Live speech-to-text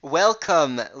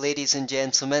Welcome, ladies and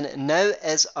gentlemen. Now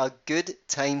is a good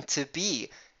time to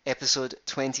be. Episode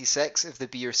 26 of the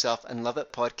Be Yourself and Love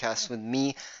It podcast with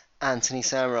me, Anthony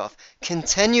Samaroff.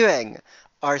 Continuing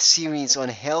our series on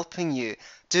helping you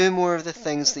do more of the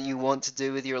things that you want to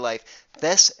do with your life.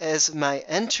 This is my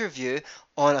interview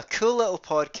on a cool little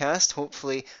podcast,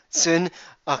 hopefully soon,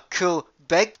 a cool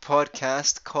big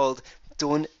podcast called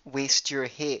Don't Waste Your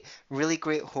Hate. Really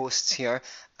great hosts here.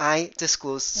 I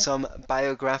disclosed some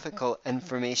biographical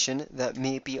information that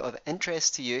may be of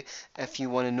interest to you if you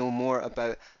want to know more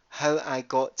about how I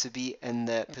got to be in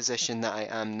the position that I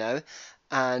am now.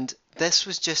 And this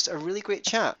was just a really great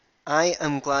chat. I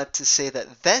am glad to say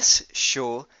that this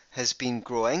show has been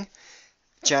growing.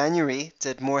 January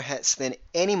did more hits than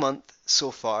any month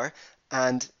so far,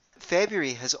 and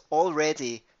February has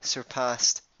already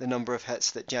surpassed the number of hits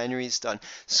that January's done.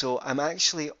 So I'm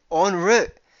actually en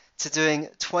route to doing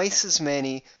twice as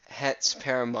many hits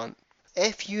per month.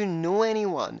 If you know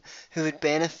anyone who would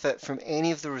benefit from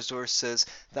any of the resources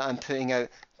that I'm putting out,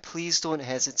 please don't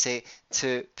hesitate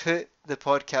to put the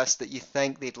podcast that you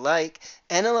think they'd like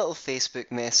in a little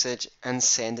Facebook message and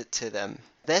send it to them.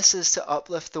 This is to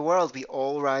uplift the world. We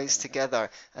all rise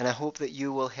together, and I hope that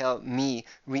you will help me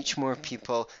reach more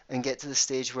people and get to the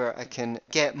stage where I can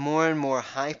get more and more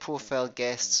high-profile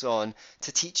guests on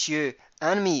to teach you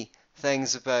and me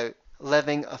things about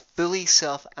living a fully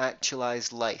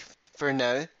self-actualized life. For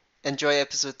now, enjoy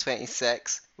episode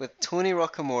 26 with Tony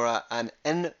Rockamora and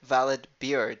Invalid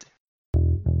Beard.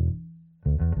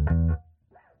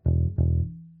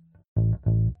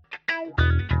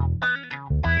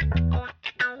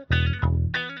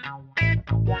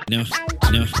 Now,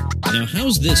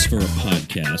 how's this for a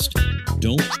podcast?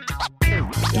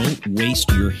 Don't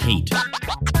waste your hate.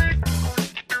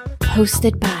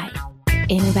 Hosted by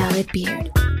Invalid Beard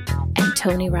and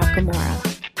Tony Rockamora.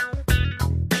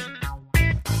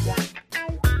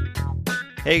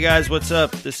 Hey guys, what's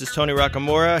up? This is Tony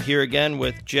Rockamora here again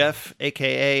with Jeff,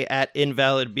 aka at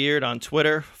Invalid Beard on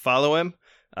Twitter. Follow him.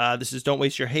 This is Don't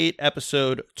Waste Your Hate,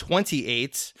 episode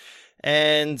 28.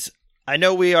 And I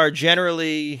know we are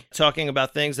generally talking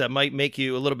about things that might make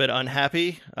you a little bit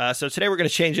unhappy. So today we're going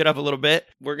to change it up a little bit.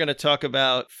 We're going to talk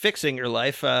about fixing your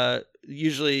life.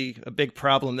 Usually a big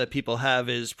problem that people have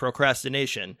is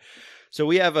procrastination. So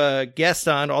we have a guest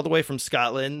on all the way from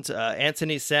Scotland,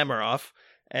 Anthony Samaroff.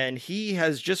 And he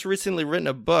has just recently written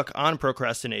a book on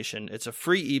procrastination. It's a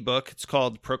free ebook. It's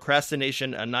called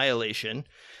Procrastination Annihilation.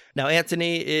 Now,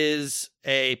 Anthony is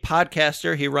a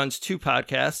podcaster. He runs two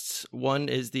podcasts. One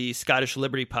is the Scottish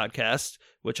Liberty podcast,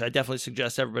 which I definitely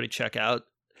suggest everybody check out.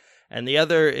 And the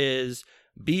other is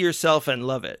Be Yourself and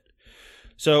Love It.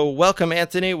 So welcome,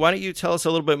 Anthony. Why don't you tell us a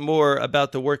little bit more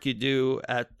about the work you do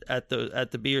at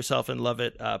the Be Yourself and Love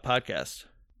It podcast?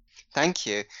 Thank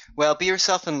you. Well, Be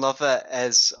Yourself and Love It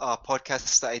is a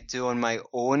podcast that I do on my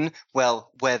own,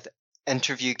 with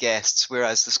interview guests,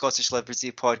 whereas the Scottish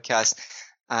Liberty podcast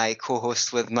I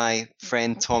co-host with my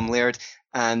friend Tom Laird,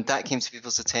 and that came to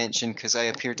people's attention because I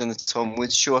appeared on the Tom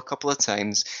Woods show a couple of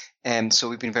times. So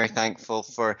we've been very thankful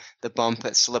for the bump.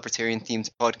 It's a libertarian-themed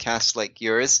podcast like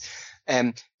yours.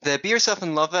 The Be Yourself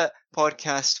and Love It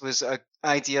podcast was an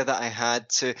idea that I had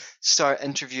to start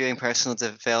interviewing personal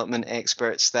development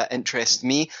experts that interest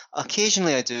me.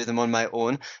 Occasionally I do them on my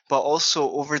own, but also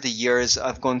over the years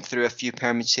I've gone through a few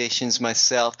permutations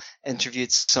myself,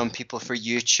 interviewed some people for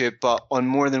YouTube, but on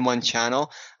more than one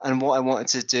channel. And what I wanted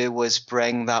to do was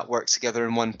bring that work together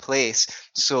in one place.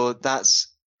 So that's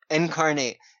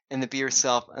incarnate in the Be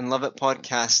Yourself and Love It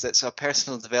podcast. It's a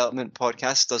personal development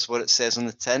podcast, does what it says on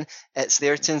the tin. It's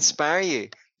there to inspire you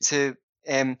to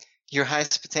your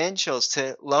highest potentials,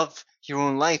 to love your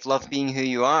own life, love being who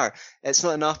you are. It's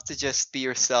not enough to just be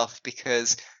yourself,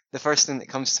 because the first thing that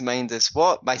comes to mind is,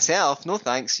 what? Myself? No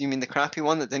thanks. You mean the crappy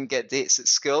one that didn't get dates at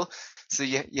school? So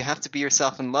you have to be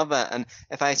yourself and love it. And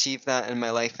if I achieve that in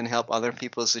my life and help other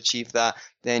people achieve that,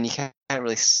 then you can't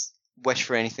really wish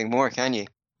for anything more, can you?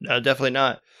 No, definitely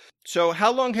not. So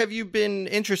how long have you been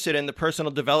interested in the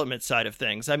personal development side of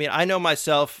things? I mean, I know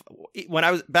myself, when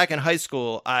I was back in high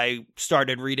school, I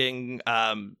started reading,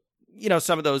 some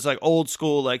of those like old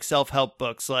school, like self-help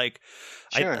books, like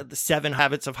Sure. The 7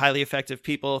 Habits of Highly Effective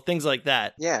People, things like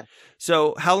that. Yeah.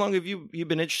 So how long have you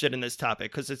been interested in this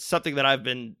topic? Because it's something that I've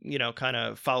been, kind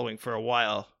of following for a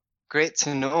while. Great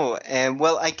to know.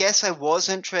 Well, I guess I was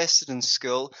interested in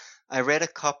school. I read a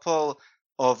couple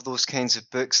of those kinds of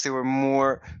books. They were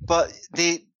more, but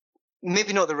they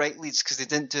maybe not the right leads because they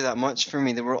didn't do that much for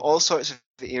me. There were all sorts of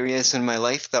areas in my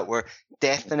life that were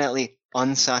definitely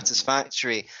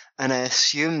unsatisfactory. And I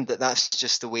assumed that that's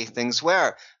just the way things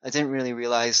were. I didn't really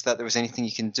realize that there was anything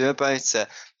you can do about it.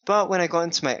 But when I got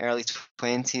into my early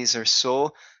 20s or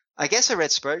so, I guess I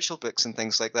read spiritual books and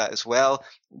things like that as well,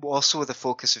 also with the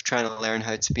focus of trying to learn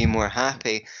how to be more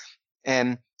happy.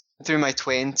 Through my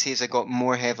 20s, I got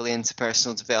more heavily into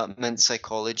personal development,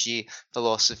 psychology,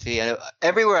 philosophy. And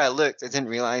everywhere I looked, I didn't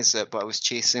realize it, but I was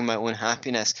chasing my own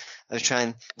happiness. I was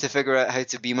trying to figure out how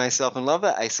to be myself and love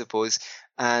it, I suppose.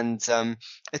 And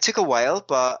it took a while,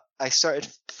 but I started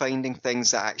finding things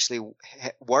that actually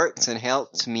worked and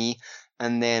helped me.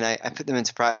 And then I put them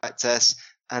into practice.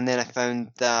 And then I found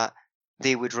that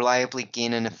they would reliably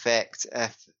gain an effect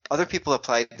if other people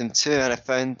applied them too. And I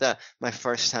found that my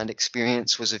first-hand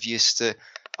experience was of use to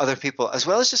other people, as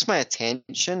well as just my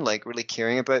attention, like really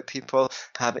caring about people,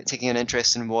 taking an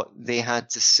interest in what they had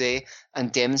to say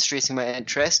and demonstrating my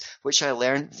interest, which I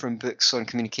learned from books on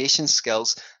communication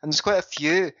skills. And there's quite a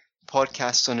few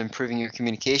podcasts on improving your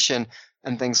communication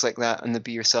and things like that on the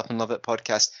Be Yourself and Love It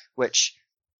podcast, which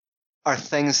are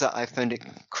things that I found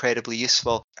incredibly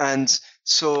useful. And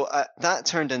so that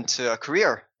turned into a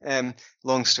career,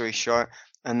 long story short,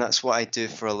 and that's what I do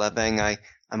for a living.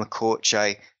 I'm a coach.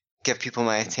 I give people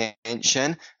my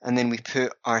attention, and then we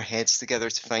put our heads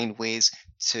together to find ways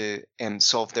to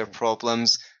solve their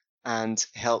problems and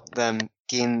help them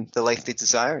gain the life they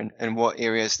desire and what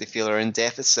areas they feel are in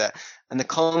deficit. And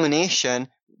the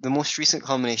most recent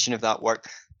culmination of that work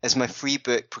is my free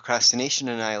book, Procrastination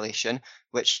Annihilation,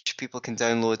 which people can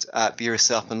download at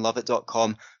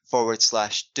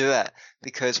beyourselfandloveit.com/do-it.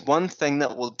 Because one thing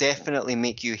that will definitely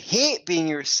make you hate being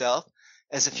yourself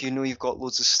is if you know you've got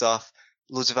loads of stuff,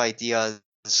 loads of ideas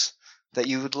that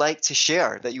you would like to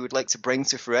share, that you would like to bring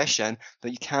to fruition,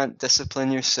 but you can't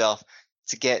discipline yourself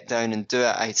to get down and do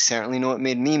it. I certainly know it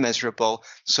made me miserable.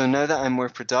 So now that I'm more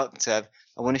productive,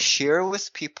 I want to share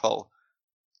with people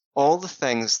all the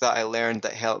things that I learned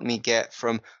that helped me get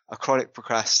from a chronic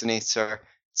procrastinator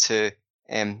to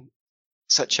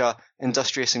such a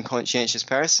industrious and conscientious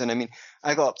person. I mean,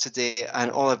 I got up today and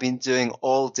all I've been doing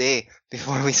all day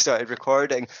before we started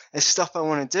recording is stuff I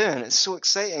want to do, and it's so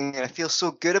exciting and I feel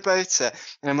so good about it.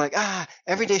 And I'm like,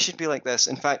 every day should be like this.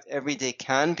 In fact, every day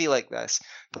can be like this,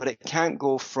 but it can't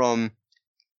go from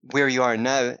where you are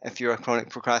now if you're a chronic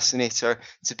procrastinator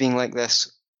to being like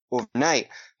this overnight.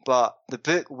 But the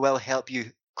book will help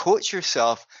you coach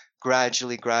yourself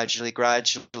gradually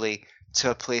to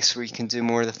a place where you can do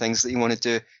more of the things that you want to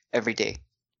do every day.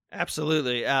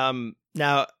 Absolutely.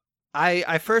 Now,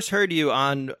 I first heard you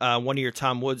on one of your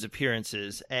Tom Woods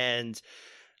appearances, and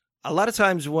a lot of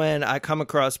times when I come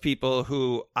across people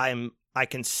who I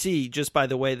can see just by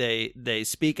the way they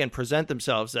speak and present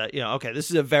themselves that, okay, this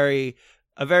is a very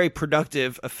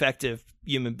productive, effective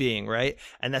human being, right?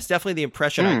 And that's definitely the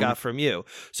impression I got from you.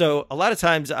 So a lot of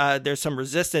times there's some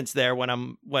resistance there when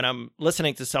I'm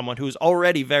listening to someone who's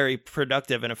already very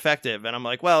productive and effective, and I'm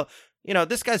like, well,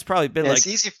 this guy's probably been it's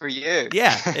easy for you.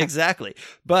 Yeah, exactly.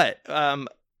 But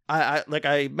I like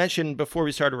I mentioned before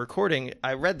we started recording,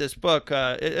 I read this book.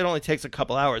 It only takes a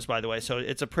couple hours, by the way, so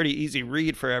it's a pretty easy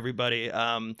read for everybody.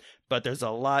 But there's a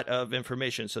lot of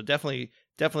information, so definitely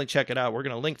check it out. We're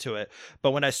going to link to it.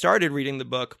 But when I started reading the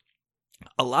book,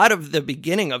 a lot of the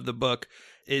beginning of the book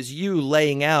is you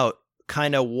laying out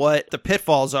kind of what the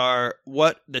pitfalls are,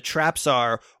 what the traps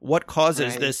are, what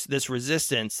causes this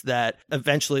resistance that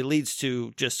eventually leads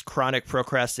to just chronic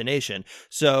procrastination.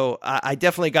 So I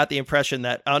definitely got the impression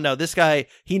that, oh no, this guy,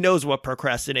 he knows what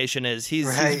procrastination is.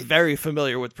 He's very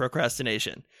familiar with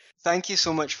procrastination. Thank you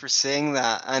so much for saying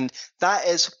that. And that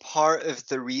is part of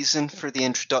the reason for the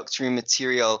introductory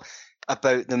material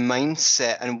about the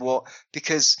mindset and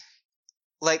because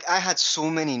like I had so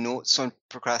many notes on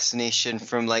procrastination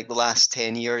from like the last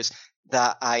 10 years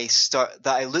that I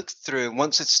looked through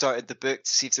once I'd started the book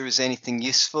to see if there was anything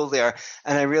useful there.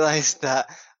 And I realized that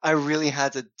I really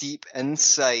had a deep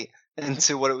insight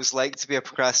into what it was like to be a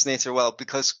procrastinator. Well,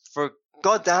 because for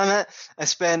God damn it, I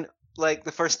spent like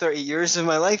the first 30 years of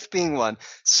my life being one.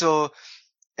 So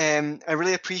I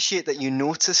really appreciate that you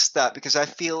noticed that, because I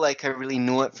feel like I really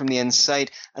know it from the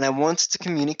inside, and I wanted to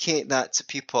communicate that to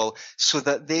people so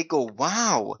that they go,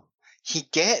 wow, he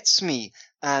gets me.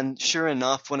 And sure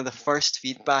enough, one of the first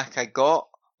feedback I got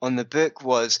on the book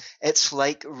was, it's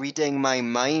like reading my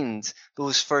mind,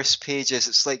 those first pages.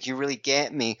 It's like you really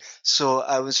get me. So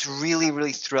I was really,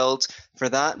 really thrilled for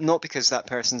that. Not because that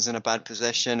person's in a bad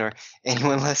position or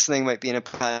anyone listening might be in a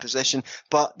bad position,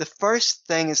 but the first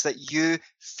thing is that you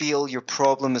feel your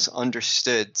problem is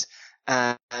understood.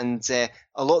 And a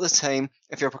lot of the time,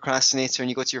 if you're a procrastinator and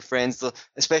you go to your friends,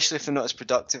 especially if they're not as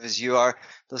productive as you are,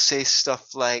 they'll say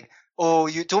stuff like, oh,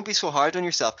 you don't be so hard on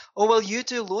yourself. Oh, well, you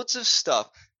do loads of stuff.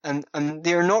 And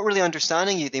they're not really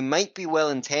understanding you. They might be well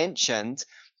intentioned,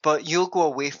 but you'll go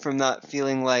away from that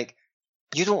feeling like,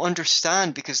 you don't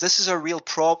understand because this is a real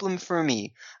problem for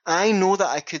me. I know that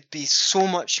I could be so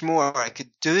much more. I could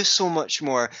do so much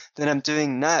more than I'm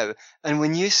doing now. And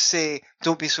when you say,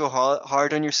 don't be so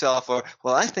hard on yourself, or,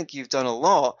 well, I think you've done a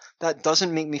lot, that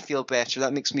doesn't make me feel better.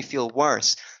 That makes me feel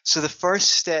worse. So the first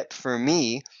step for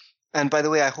me, and by the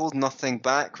way, I hold nothing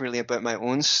back really about my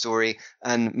own story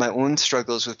and my own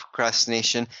struggles with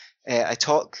procrastination. I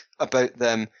talk about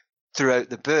them throughout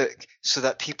the book so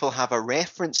that people have a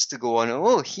reference to go on.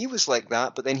 Oh, he was like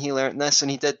that, but then he learned this and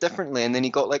he did differently and then he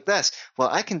got like this. Well,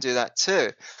 I can do that too.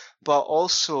 But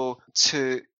also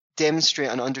to demonstrate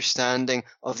an understanding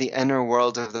of the inner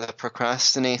world of the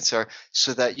procrastinator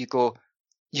so that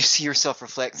you see yourself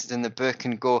reflected in the book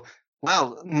and go,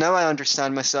 wow, now I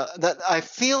understand myself. That I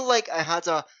feel like I had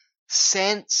a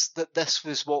sense that this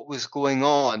was what was going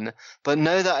on, but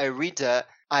now that I read it,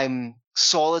 I'm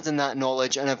solid in that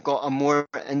knowledge and I've got a more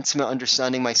intimate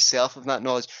understanding myself of that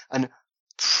knowledge. And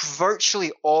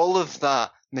virtually all of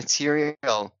that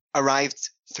material arrived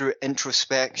through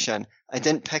introspection. I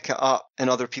didn't pick it up in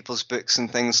other people's books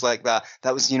and things like that.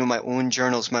 That was, my own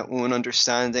journals, my own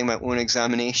understanding, my own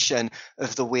examination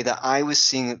of the way that I was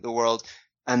seeing the world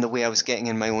and the way I was getting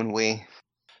in my own way.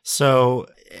 So,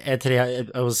 Anthony,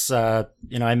 I was, I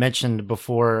mentioned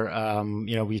before,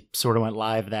 we sort of went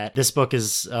live that this book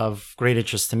is of great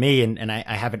interest to me, and I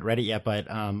haven't read it yet, but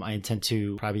I intend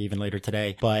to probably even later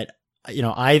today. But,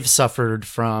 I've suffered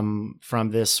from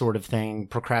this sort of thing,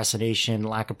 procrastination,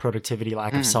 lack of productivity,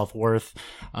 lack of self-worth,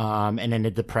 and then the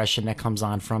depression that comes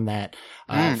on from that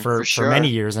for many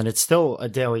years. And it's still a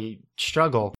daily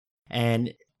struggle.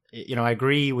 And, I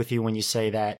agree with you when you say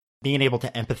that being able to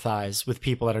empathize with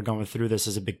people that are going through this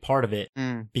is a big part of it,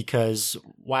 because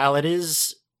while it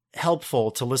is helpful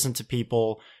to listen to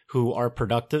people who are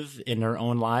productive in their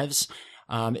own lives,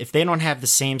 if they don't have the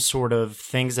same sort of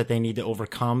things that they need to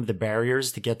overcome, the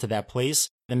barriers to get to that place,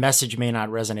 the message may not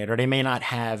resonate, or they may not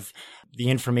have the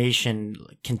information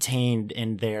contained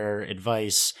in their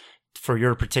advice for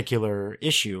your particular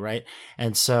issue, right?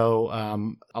 And so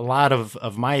a lot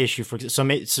of my issue,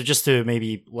 so just to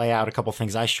maybe lay out a couple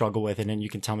things I struggle with, and then you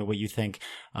can tell me what you think,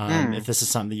 if this is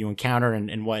something that you encounter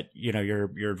and what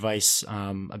your advice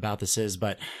about this is.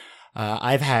 But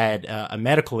I've had a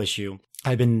medical issue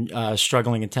I've been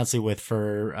struggling intensely with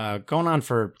for going on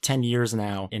for 10 years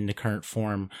now in the current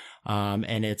form.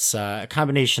 And it's a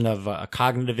combination of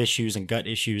cognitive issues and gut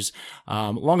issues.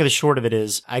 Long and the short of it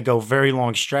is I go very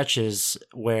long stretches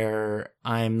where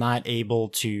I'm not able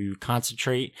to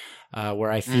concentrate,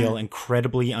 where I feel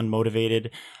incredibly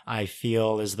unmotivated. I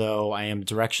feel as though I am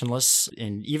directionless,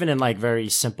 and even in like very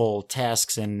simple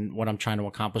tasks and what I'm trying to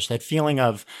accomplish, that feeling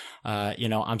of,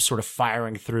 I'm sort of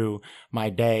firing through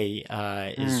my day,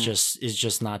 is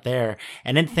just not there.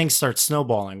 And then things start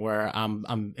snowballing where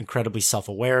I'm incredibly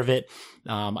self-aware of it.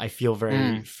 I feel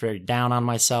very, very down on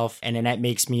myself, and then that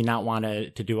makes me not want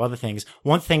to do other things.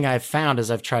 One thing I've found as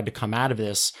I've tried to come out of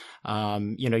this,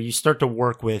 you start to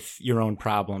work with your own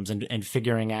problems and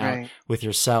figuring out with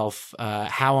yourself,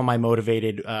 how am I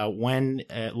motivated? When,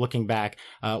 looking back,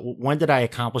 when did I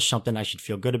accomplish something I should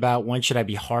feel good about? When should I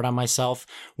be hard on myself?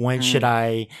 When should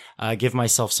I give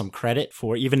myself some credit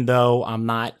for, even though I'm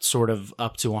not sort of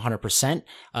up to 100%,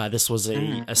 this was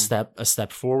a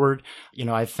step forward.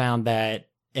 I've found that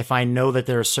if I know that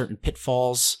there are certain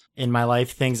pitfalls in my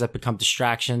life, things that become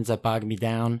distractions that bog me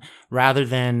down, rather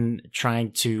than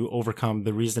trying to overcome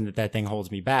the reason that thing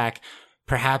holds me back,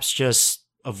 perhaps just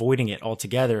avoiding it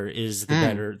altogether is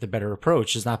the better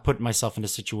approach, is not putting myself in a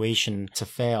situation to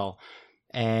fail.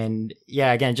 And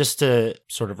yeah, again, just to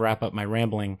sort of wrap up my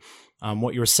rambling,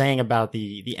 what you were saying about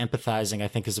the empathizing, I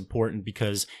think, is important,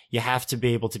 because you have to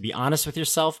be able to be honest with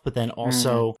yourself, but then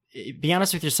also be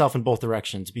honest with yourself in both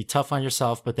directions. Be tough on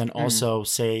yourself, but then also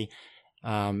say,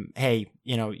 hey,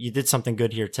 you did something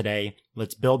good here today.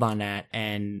 Let's build on that,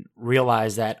 and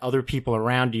realize that other people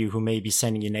around you who may be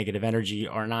sending you negative energy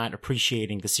are not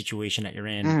appreciating the situation that you're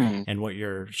in and what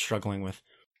you're struggling with.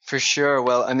 For sure.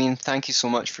 Well, I mean, thank you so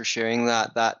much for sharing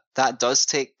that. That does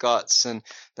take guts, and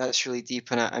that's really deep.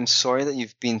 And I'm sorry that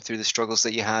you've been through the struggles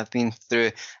that you have been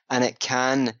through, and it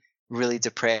can really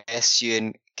depress you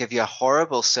and give you a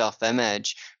horrible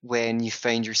self-image when you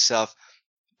find yourself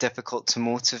difficult to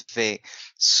motivate.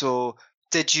 So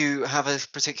did you have a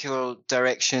particular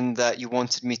direction that you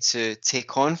wanted me to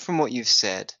take on from what you've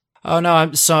said? Oh, no.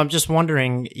 I'm just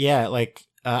wondering,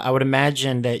 I would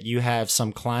imagine that you have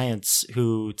some clients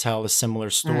who tell a similar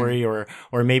story, or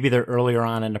maybe they're earlier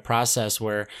on in the process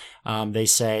where they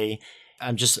say,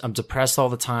 I'm depressed all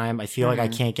the time. I feel like I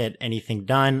can't get anything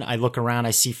done. I look around,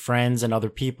 I see friends and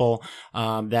other people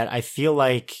that I feel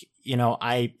like,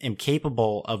 I am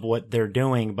capable of what they're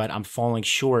doing, but I'm falling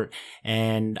short.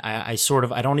 And I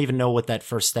don't even know what that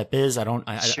first step is.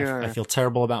 I feel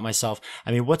terrible about myself.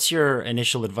 I mean, what's your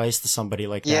initial advice to somebody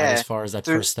like that as far as that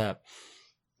first step?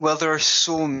 Well, there are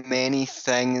so many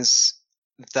things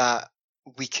that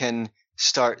we can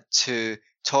start to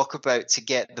talk about to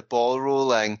get the ball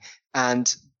rolling.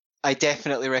 And I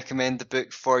definitely recommend the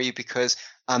book for you, because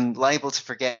I'm liable to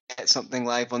forget something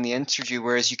live on the interview,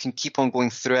 whereas you can keep on going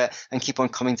through it and keep on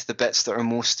coming to the bits that are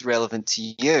most relevant to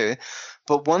you.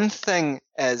 But one thing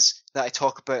is that I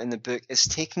talk about in the book is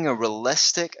taking a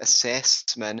realistic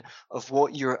assessment of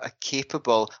what you're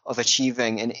capable of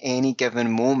achieving in any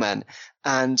given moment.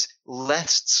 And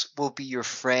lists will be your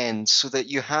friend, so that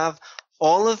you have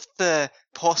all of the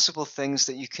possible things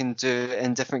that you can do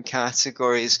in different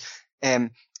categories,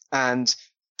 and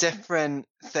different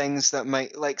things that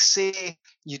might, like, say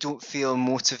you don't feel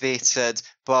motivated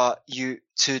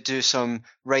to do some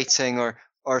writing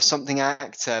or something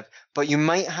active, but you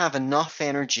might have enough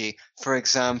energy, for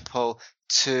example,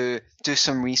 to do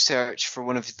some research for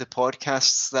one of the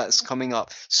podcasts that's coming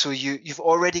up. So you've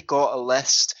already got a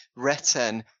list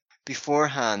written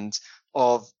beforehand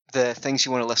of the things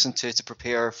you want to listen to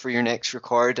prepare for your next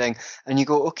recording, and you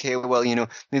go, okay, well,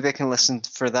 maybe I can listen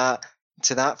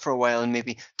to that for a while, and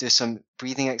maybe do some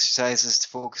breathing exercises to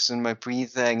focus on my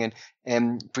breathing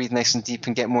and breathe nice and deep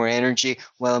and get more energy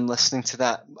while I'm listening to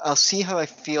that. I'll see how I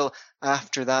feel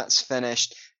after that's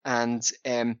finished, and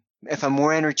if I'm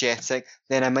more energetic,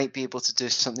 then I might be able to do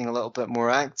something a little bit more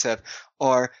active.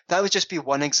 Or that would just be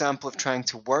one example of trying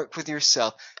to work with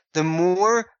yourself. The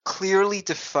more clearly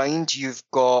defined you've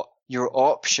got your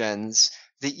options,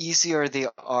 the easier they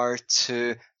are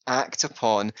to act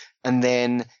upon. And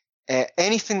then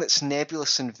anything that's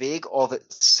nebulous and vague of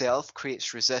itself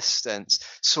creates resistance.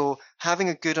 So having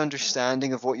a good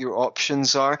understanding of what your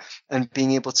options are and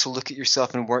being able to look at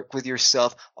yourself and work with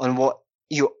yourself on what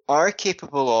you are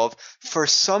capable of for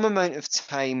some amount of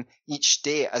time each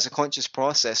day as a conscious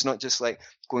process, not just like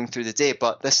going through the day,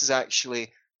 but this is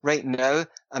actually, right now,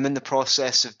 I'm in the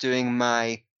process of doing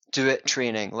my do it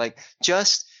training. Like,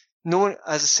 just no one,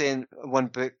 as I say in one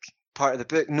book, part of the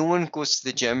book, no one goes to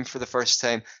the gym for the first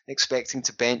time expecting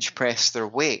to bench press their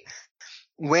weight.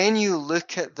 When you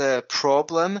look at the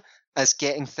problem as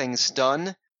getting things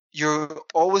done, you're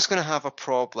always going to have a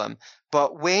problem.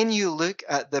 But when you look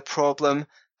at the problem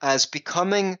as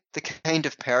becoming the kind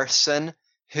of person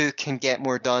who can get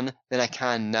more done than I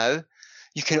can now,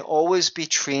 you can always be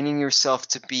training yourself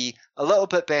to be a little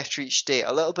bit better each day,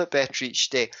 a little bit better each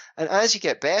day. And as you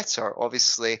get better,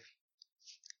 obviously,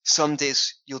 some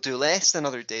days you'll do less than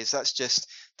other days. That's just,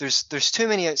 there's too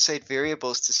many outside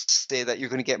variables to say that you're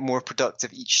going to get more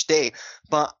productive each day.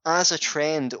 But as a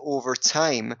trend over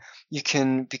time, you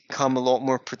can become a lot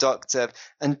more productive.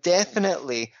 And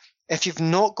definitely, if you've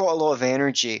not got a lot of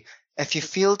energy, if you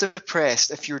feel depressed,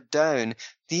 if you're down,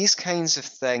 these kinds of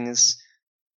things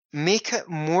make it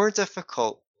more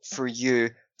difficult for you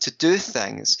to do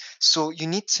things. So you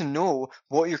need to know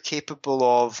what you're capable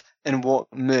of in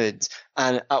what mood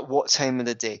and at what time of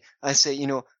the day. I say,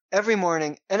 every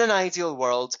morning in an ideal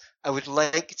world, I would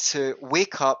like to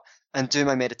wake up and do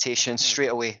my meditation straight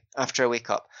away after I wake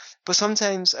up. But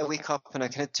sometimes I wake up and I'm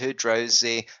kind of too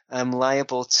drowsy. I'm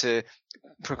liable to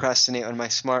procrastinate on my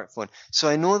smartphone. So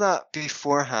I know that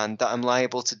beforehand that I'm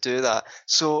liable to do that.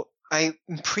 So I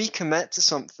pre-commit to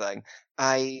something.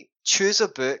 I choose a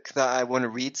book that I want to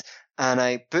read and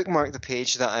I bookmark the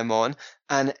page that I'm on.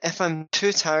 And if I'm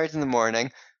too tired in the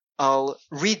morning, I'll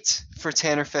read for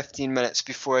 10 or 15 minutes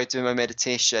before I do my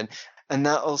meditation. And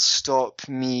that'll stop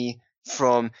me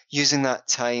from using that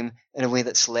time in a way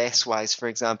that's less wise, for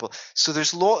example. So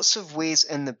there's lots of ways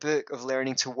in the book of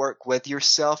learning to work with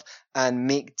yourself and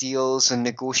make deals and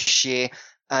negotiate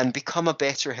and become a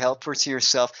better helper to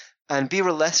yourself and be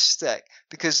realistic,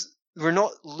 because we're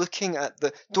not looking at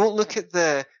don't look at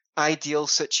the ideal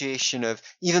situation of,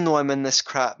 even though I'm in this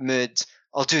crap mood,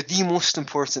 I'll do the most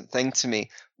important thing to me,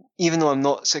 even though I'm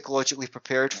not psychologically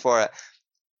prepared for it.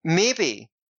 Maybe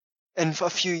in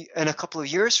a couple of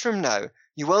years from now,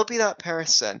 you will be that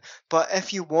person. But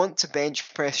if you want to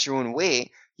bench press your own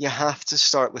weight, you have to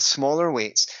start with smaller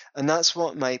weights. And that's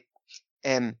what my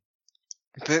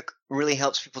book really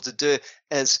helps people to do,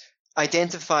 is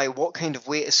identify what kind of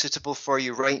weight is suitable for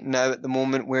you right now at the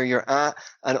moment where you're at,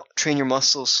 and train your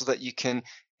muscles so that you can,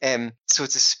 so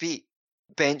to speak,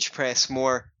 bench press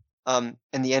more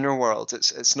in the inner world.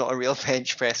 It's not a real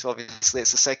bench press, obviously.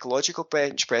 It's a psychological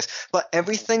bench press. But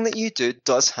everything that you do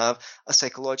does have a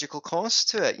psychological cost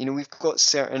to it. We've got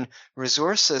certain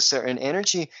resources, certain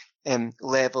energy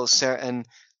levels, certain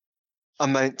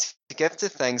amount to give to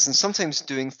things, and sometimes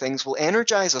doing things will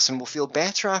energize us and we'll feel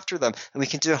better after them, and we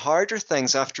can do harder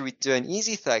things after we do an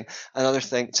easy thing, and other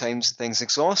times things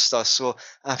exhaust us, so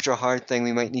after a hard thing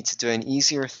we might need to do an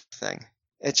easier thing.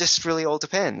 It just really all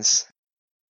depends.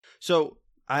 So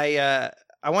I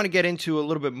want to get into a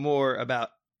little bit more about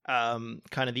kind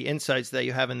of the insights that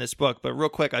you have in this book, but real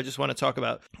quick, I just want to talk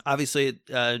about, obviously,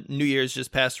 New Year's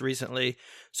just passed recently.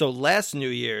 So last New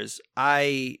Year's,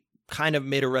 I kind of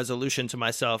made a resolution to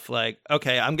myself, like,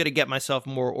 okay, I'm going to get myself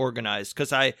more organized,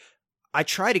 because I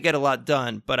try to get a lot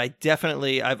done, but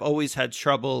I've always had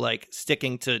trouble like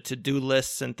sticking to to-do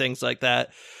lists and things like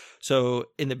that. So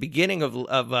in the beginning of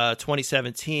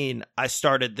 2017, I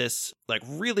started this like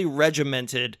really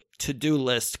regimented to-do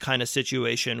list kind of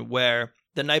situation where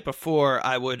the night before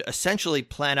I would essentially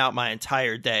plan out my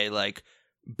entire day, like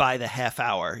by the half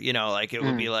hour, like it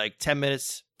would be like 10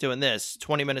 minutes doing this,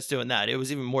 20 minutes doing that. It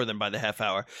was even more than by the half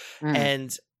hour.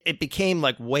 And it became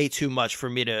like way too much for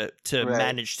me to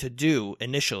manage to do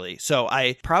initially. So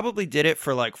I probably did it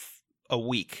for like a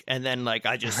week, and then like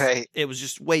it was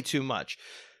just way too much.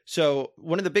 So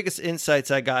one of the biggest insights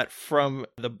I got from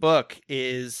the book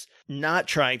is not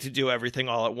trying to do everything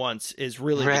all at once is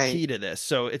really the key to this.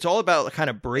 So it's all about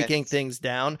kind of breaking things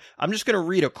down. I'm just going to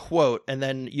read a quote and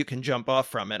then you can jump off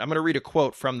from it. I'm going to read a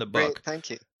quote from the book. Great, thank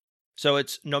you. So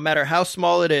it's, no matter how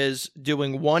small it is,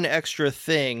 doing one extra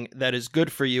thing that is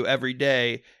good for you every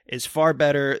day is far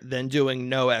better than doing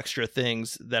no extra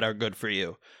things that are good for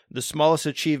you. The smallest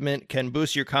achievement can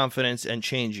boost your confidence and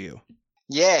change you.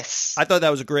 Yes. I thought that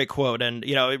was a great quote. And,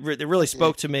 it really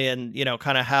spoke to me, and,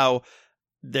 kind of how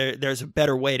there's a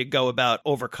better way to go about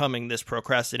overcoming this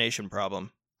procrastination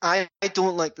problem. I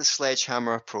don't like the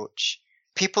sledgehammer approach.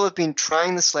 People have been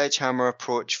trying the sledgehammer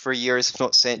approach for years, if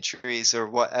not centuries or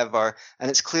whatever, and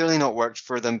it's clearly not worked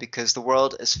for them because the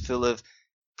world is full of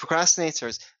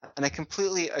procrastinators. And I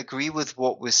completely agree with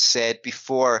what was said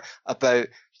before about,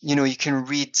 you can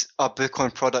read a book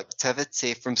on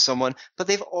productivity from someone, but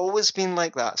they've always been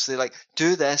like that. So they're like,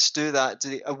 do this, do that.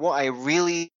 What I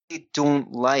really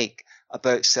don't like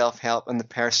about self-help and the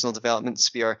personal development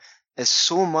sphere is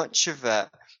so much of it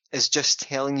is just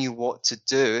telling you what to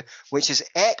do, which is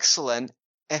excellent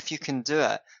if you can do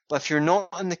it. But if you're not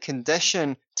in the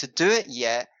condition to do it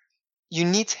yet, you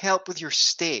need help with your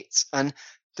states. And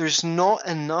there's not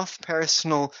enough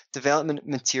personal development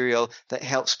material that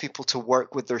helps people to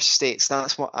work with their states.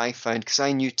 That's what I found, because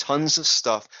I knew tons of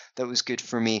stuff that was good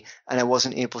for me and I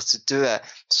wasn't able to do it.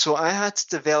 So I had to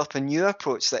develop a new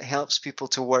approach that helps people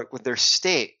to work with their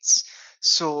states.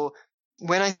 So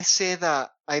when I say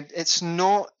that, it's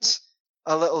not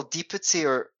a little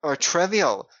deepity or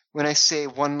trivial when I say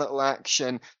one little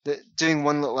action, that doing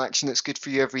one little action that's good for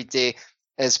you every day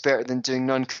is better than doing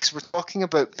none, because we're talking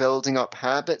about building up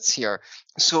habits here.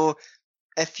 So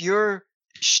if your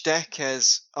shtick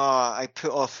is, I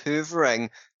put off hoovering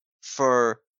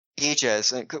for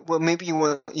ages, well, maybe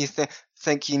you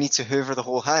think you need to hoover the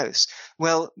whole house.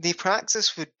 Well, the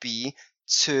practice would be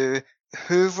to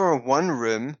hoover one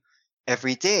room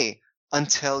every day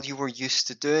until you were used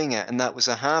to doing it, and that was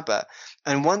a habit.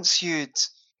 And once you'd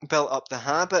built up the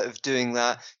habit of doing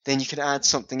that, then you could add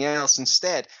something else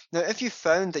instead. Now, if you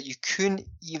found that you couldn't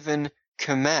even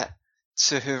commit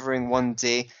to hoovering one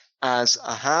day as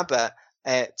a habit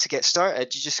to get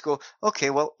started, you just go,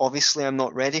 okay, well, obviously I'm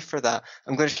not ready for that.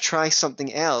 I'm going to try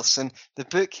something else. And the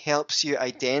book helps you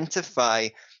identify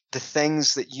the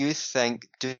things that you think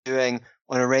doing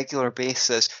on a regular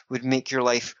basis would make your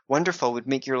life wonderful, would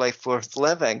make your life worth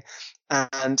living.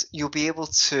 And you'll be able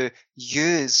to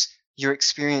use your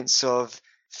experience of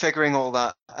figuring all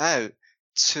that out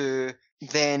to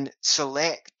then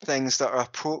select things that are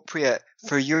appropriate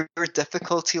for your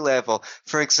difficulty level.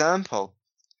 For example,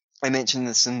 I mentioned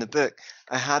this in the book,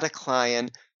 I had a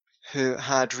client who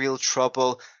had real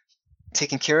trouble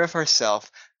taking care of herself,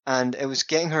 and it was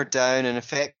getting her down and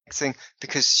affecting,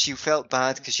 because she felt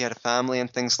bad because she had a family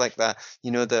and things like that.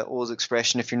 The old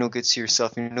expression, if you're no good to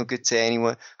yourself, you're no good to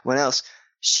anyone else.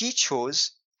 She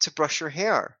chose to brush her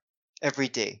hair every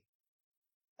day.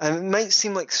 And it might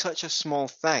seem like such a small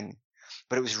thing,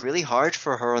 but it was really hard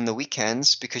for her on the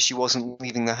weekends because she wasn't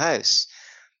leaving the house.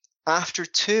 After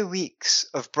 2 weeks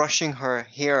of brushing her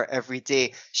hair every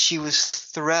day, she was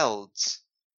thrilled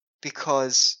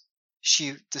because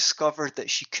she discovered that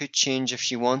she could change if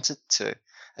she wanted to.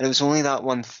 And it was only that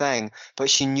one thing, but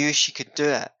she knew she could do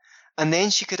it. And then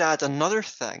she could add another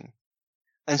thing.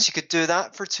 And she could do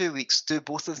that for 2 weeks, do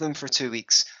both of them for 2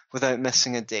 weeks without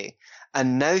missing a day.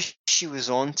 And now she was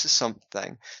on to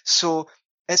something. So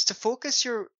it's to focus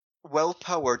your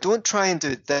willpower. Don't try and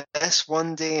do this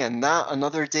one day and that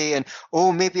another day. And,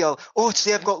 maybe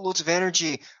today I've got loads of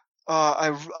energy.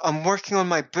 I'm working on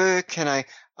my book, and I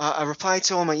reply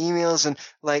to all my emails, and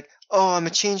I'm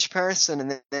a changed person.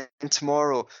 And then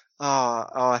tomorrow,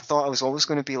 I thought I was always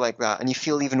going to be like that. And you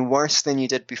feel even worse than you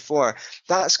did before.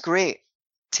 That's great.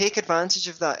 Take advantage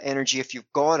of that energy if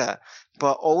you've got it,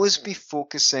 but always be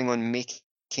focusing on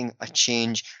making a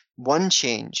change, one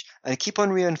change, and keep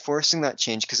on reinforcing that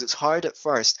change, because it's hard at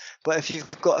first. But if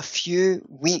you've got a few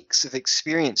weeks of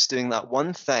experience doing that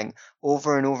one thing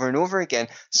over and over and over again,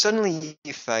 suddenly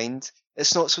you find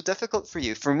it's not so difficult for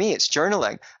you. For me, it's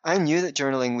journaling. I knew that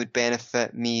journaling would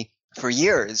benefit me for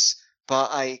years,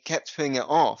 but I kept putting it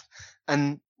off.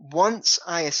 And once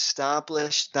I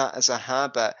established that as a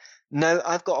habit, now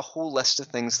I've got a whole list of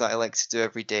things that I like to do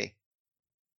every day.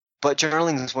 But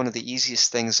journaling is one of the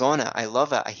easiest things on it. I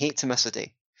love it. I hate to miss a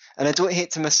day. And I don't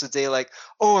hate to miss a day like,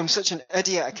 I'm such an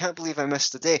idiot, I can't believe I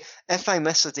missed a day. If I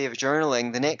miss a day of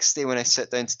journaling, the next day when I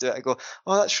sit down to do it, I go,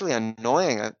 that's really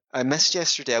annoying. I missed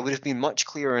yesterday. I would have been much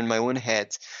clearer in my own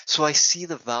head. So I see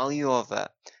the value of it.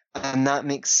 And that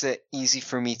makes it easy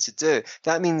for me to do.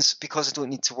 That means because I don't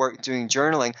need to work doing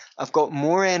journaling, I've got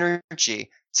more energy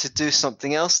to do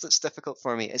something else that's difficult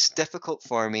for me. It's difficult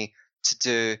for me to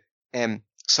do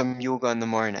some yoga in the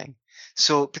morning.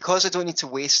 So because I don't need to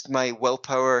waste my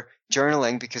willpower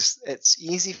journaling because it's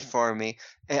easy for me,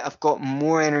 I've got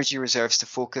more energy reserves to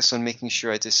focus on making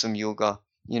sure I do some yoga,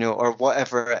 or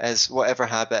whatever it is, whatever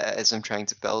habit it is I'm trying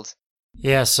to build.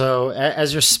 Yeah. So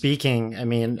as you're speaking, I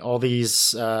mean, all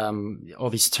these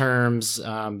terms,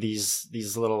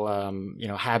 these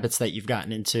little, habits that you've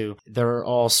gotten into, they're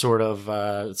all sort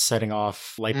of, setting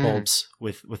off light bulbs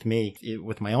with me,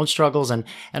 with my own struggles. And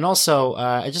also,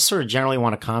 I just sort of generally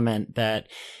want to comment that,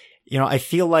 I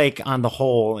feel like on the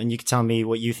whole, and you can tell me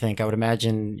what you think, I would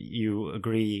imagine you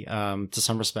agree, to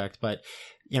some respect, but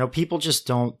people just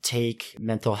don't take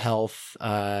mental health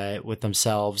with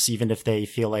themselves, even if they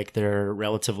feel like they're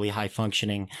relatively high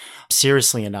functioning,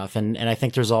 seriously enough. And I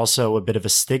think there's also a bit of a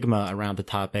stigma around the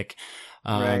topic.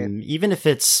 Right. Even if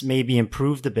it's maybe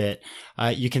improved a bit,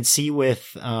 you can see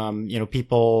with,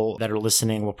 people that are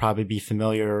listening will probably be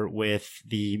familiar with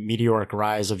the meteoric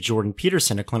rise of Jordan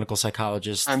Peterson, a clinical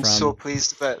psychologist. I'm so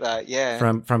pleased about that. Yeah.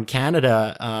 From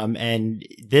Canada. And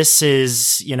this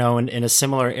is, in a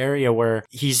similar area where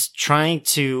he's trying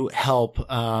to help,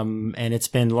 and it's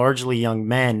been largely young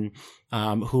men,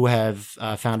 who have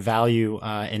found value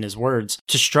in his words,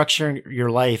 to structure your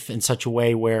life in such a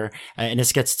way where, and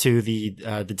this gets to the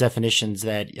definitions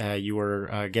that you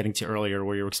were getting to earlier,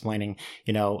 where you were explaining,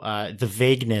 the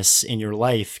vagueness in your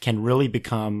life can really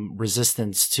become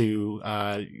resistance to,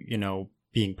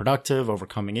 being productive,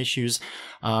 overcoming issues.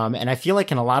 And I feel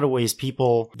like in a lot of ways,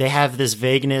 people, they have this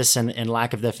vagueness and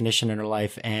lack of definition in their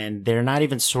life, and they're not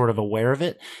even sort of aware of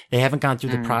it. They haven't gone through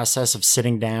the process of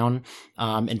sitting down,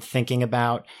 and thinking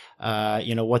about,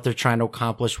 what they're trying to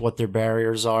accomplish, what their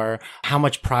barriers are, how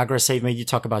much progress they've made. You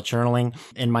talk about journaling.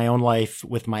 In my own life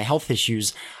with my health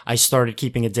issues, I started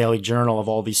keeping a daily journal of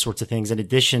all these sorts of things in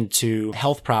addition to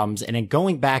health problems. And then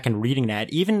going back and reading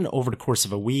that, even over the course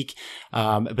of a week,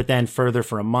 but then further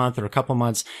for a month or a couple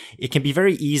months, it can be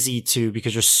very easy to,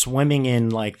 because you're swimming in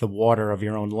like the water of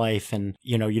your own life, and,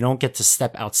 you don't get to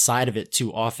step outside of it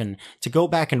too often, to go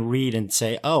back and read and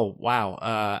say, oh, wow,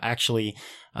 actually,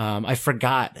 I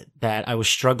forgot that I was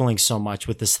struggling so much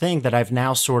with this thing that I've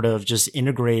now sort of just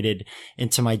integrated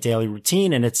into my daily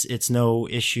routine, and it's no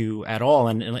issue at all.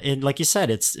 And like you said,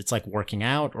 it's like working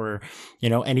out or,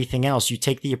 anything else. You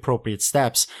take the appropriate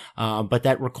steps, but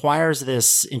that requires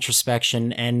this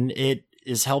introspection, and it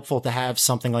is helpful to have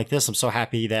something like this. I'm so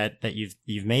happy that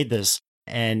you've made this.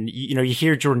 And, you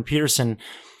hear Jordan Peterson,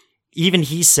 even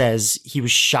he says he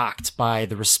was shocked by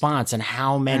the response and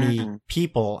how many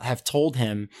people have told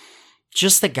him,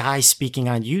 just the guy speaking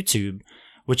on YouTube,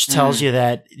 which tells you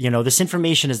that, this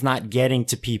information is not getting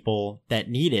to people that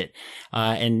need it.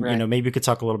 And, Right. Maybe we could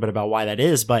talk a little bit about why that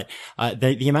is, but,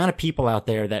 the amount of people out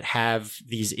there that have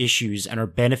these issues and are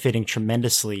benefiting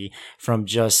tremendously from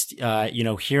just,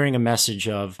 hearing a message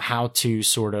of how to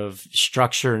sort of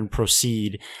structure and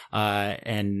proceed,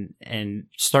 and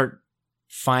start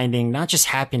finding not just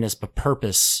happiness, but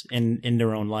purpose in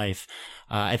their own life.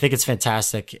 I think it's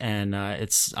fantastic. And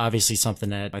it's obviously something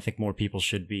that I think more people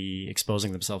should be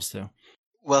exposing themselves to.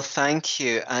 Well, thank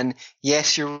you. And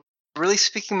yes, you're really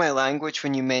speaking my language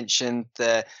when you mentioned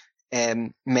the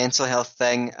mental health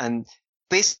thing, and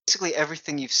basically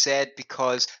everything you've said,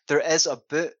 because there's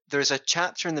a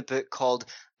chapter in the book called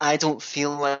I Don't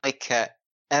Feel Like It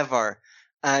Ever.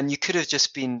 And you could have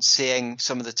just been saying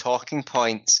some of the talking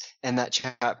points in that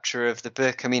chapter of the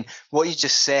book. I mean, what you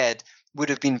just said would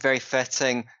have been very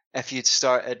fitting if you'd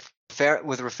started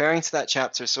with referring to that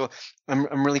chapter. So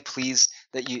I'm really pleased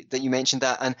that you mentioned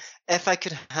that. And if I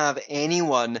could have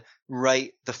anyone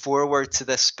write the foreword to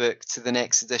this book, to the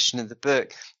next edition of the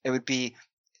book, it would be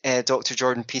Dr.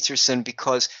 Jordan Peterson,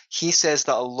 because he says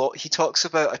that a lot. He talks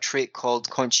about a trait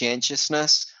called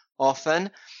conscientiousness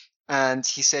often. And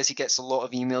he says he gets a lot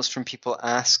of emails from people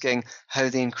asking how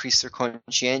they increase their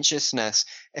conscientiousness.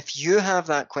 If you have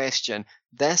that question,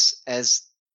 this is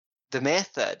the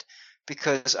method.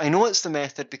 Because I know it's the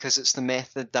method because it's the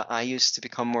method that I use to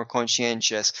become more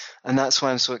conscientious. And that's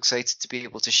why I'm so excited to be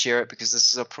able to share it, because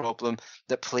this is a problem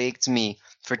that plagued me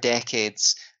for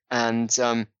decades. And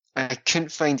I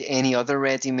couldn't find any other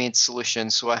ready-made solution,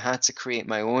 so I had to create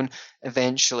my own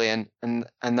eventually, and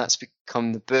that's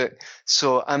become the book.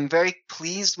 So I'm very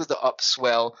pleased with the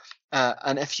upswell,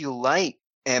 and if you like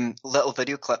little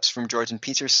video clips from Jordan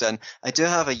Peterson, I do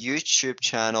have a YouTube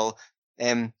channel,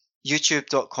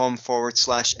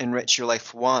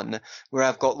 youtube.com/enrichyourlife1, where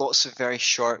I've got lots of very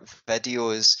short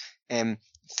videos,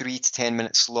 3 to 10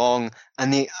 minutes long,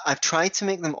 and I've tried to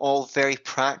make them all very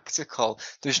practical.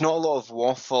 There's not a lot of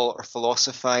waffle or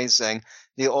philosophizing.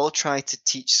 They all try to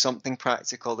teach something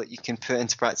practical that you can put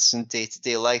into practice in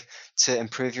day-to-day life to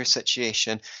improve your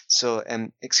situation. So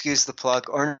excuse the plug,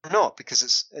 or not,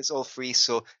 because it's all free,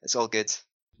 so it's all good.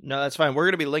 No, that's fine. We're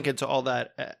going to be linking to all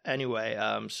that anyway,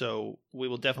 so we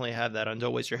will definitely have that on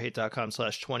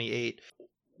don'twasteyourhate.com/28.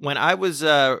 When I was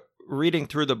reading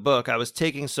through the book, I was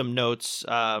taking some notes,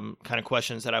 kind of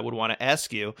questions that I would want to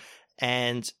ask you.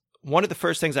 And one of the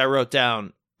first things I wrote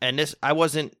down, and this, I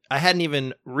hadn't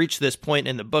even reached this point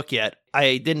in the book yet.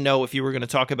 I didn't know if you were going to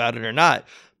talk about it or not,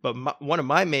 but one of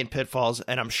my main pitfalls,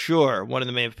 and I'm sure one of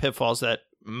the main pitfalls that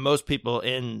most people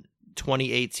in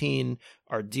 2018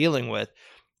 are dealing with,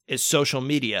 is social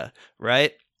media,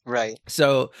 right? Right.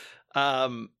 So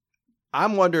I'm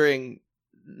wondering,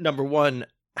 number one,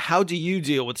 how do you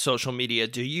deal with social media?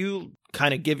 Do you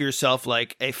kind of give yourself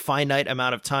like a finite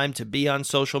amount of time to be on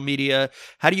social media?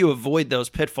 How do you avoid those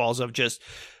pitfalls of just,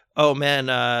 oh man,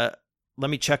 let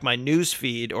me check my news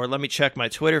feed or let me check my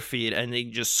Twitter feed, and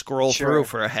then just scroll through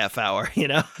for a half hour, you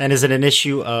know? And is it an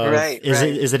issue of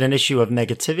is it an issue of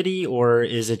negativity, or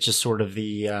is it just sort of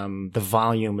the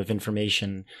volume of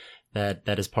information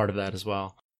that is part of that as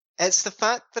well? It's the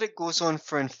fact that it goes on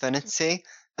for infinity,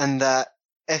 and that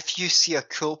if you see a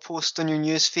cool post on your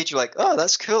news feed, you're like, oh,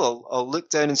 that's cool. I'll look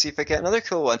down and see if I get another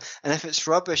cool one. And if it's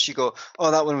rubbish, you go,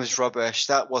 oh, that one was rubbish.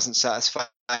 That wasn't satisfying.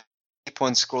 Keep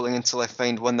on scrolling until I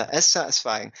find one that is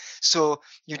satisfying. So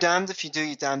you're damned if you do,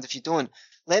 you're damned if you don't.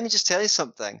 Let me just tell you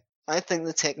something. I think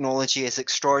the technology is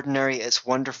extraordinary. It's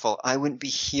wonderful. I wouldn't be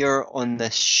here on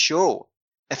this show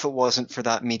if it wasn't for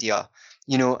that media.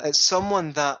 You know, it's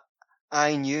someone that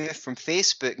I knew from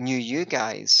Facebook knew you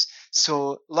guys.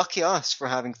 So lucky us for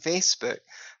having Facebook.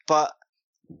 But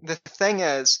the thing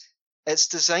is, it's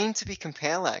designed to be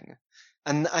compelling.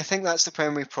 And I think that's the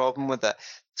primary problem with it.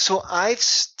 So I've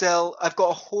got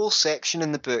a whole section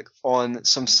in the book on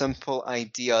some simple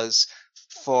ideas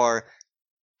for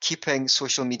keeping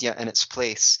social media in its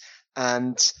place.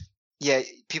 And yeah,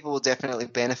 people will definitely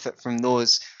benefit from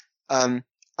those.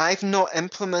 I've not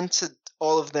implemented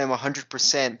all of them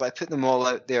 100%, but I put them all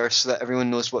out there so that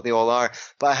everyone knows what they all are.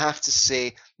 But I have to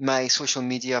say, my social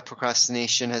media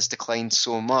procrastination has declined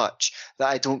so much that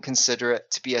I don't consider it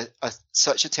to be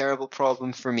such a terrible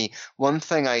problem for me. One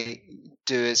thing I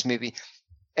do is maybe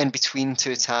in between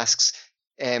two tasks,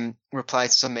 reply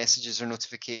to some messages or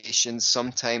notifications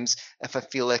sometimes if I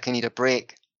feel like I need a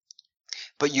break,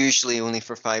 but usually only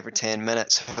for 5 or 10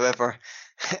 minutes. However,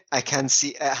 I can see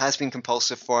it has been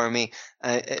compulsive for me.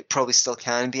 It probably still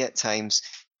can be at times.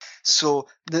 So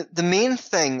the main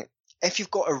thing, if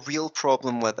you've got a real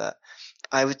problem with it,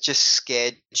 I would just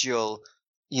schedule,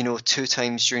 2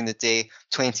 times during the day,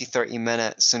 20, 30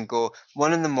 minutes, and go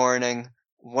 1 in the morning,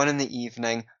 1 in the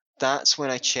evening. That's when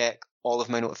I check all of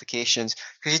my notifications,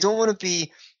 because you don't want to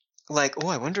be like, oh,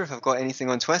 I wonder if I've got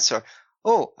anything on Twitter.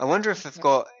 Oh, I wonder if I've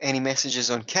got any messages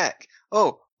on Kik.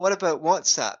 Oh, what about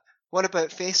WhatsApp? What about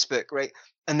Facebook, right?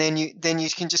 And then you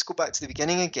can just go back to the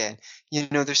beginning again.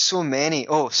 There's so many.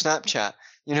 Oh, Snapchat.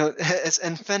 It's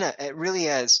infinite. It really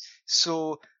is.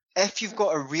 So if you've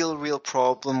got a real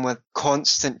problem with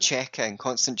constant checking,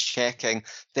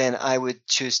 then I would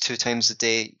choose 2 times a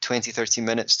day, 20, 30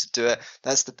 minutes to do it.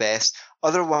 That's the best.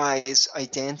 Otherwise,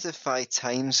 identify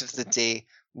times of the day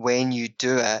when you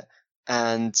do it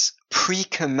and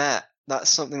pre-commit. That's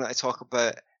something that I talk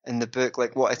about in the book,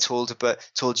 like what I told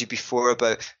you before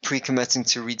about pre-committing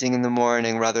to reading in the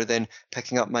morning rather than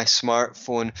picking up my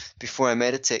smartphone before I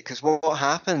meditate. Because what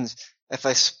happens if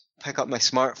I pick up my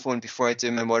smartphone before I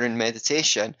do my morning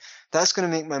meditation? That's going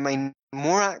to make my mind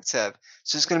more active,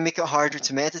 so it's going to make it harder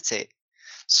to meditate.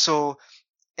 So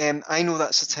I know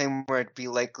that's a time where I'd be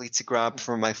likely to grab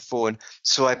for my phone,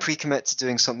 so I pre-commit to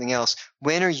doing something else.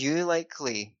 When are you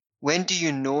likely? When do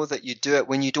you know that you do it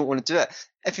when you don't want to do it?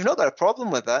 If you've not got a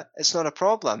problem with it, it's not a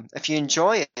problem. If you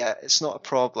enjoy it, it's not a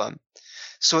problem.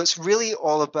 So it's really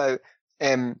all about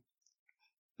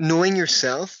knowing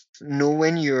yourself, know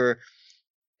when you're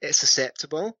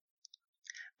susceptible,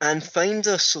 and find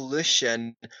a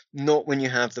solution, not when you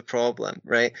have the problem,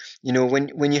 right? You know,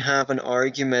 when you have an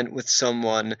argument with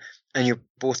someone and you're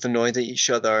both annoyed at each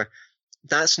other,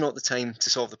 that's not the time to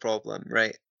solve the problem,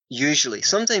 right? Usually.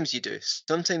 Sometimes you do.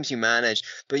 Sometimes you manage.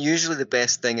 But usually the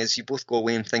best thing is you both go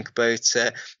away and think about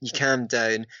it, you calm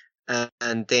down,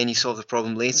 and then you solve the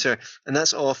problem later. And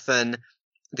that's often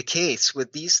the case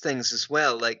with these things as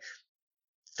well. Like,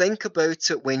 think about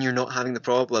it when you're not having the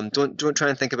problem. Don't try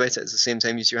and think about it at the same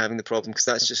time as you're having the problem, because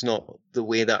that's just not the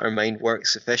way that our mind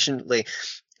works efficiently.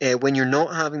 When you're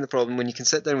not having the problem, when you can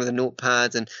sit down with a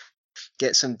notepad and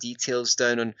get some details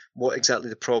down on what exactly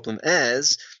the problem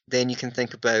is, then you can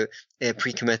think about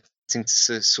pre-committing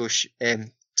to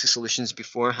solutions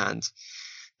beforehand.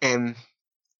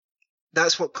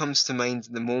 That's what comes to mind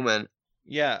at the moment.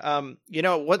 Yeah. You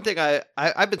know, one thing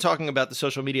I've been talking about the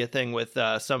social media thing with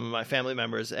some of my family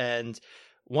members, and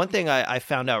one thing I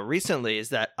found out recently is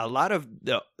that a lot of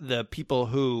the people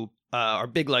who are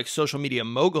big like social media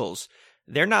moguls,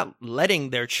 they're not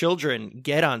letting their children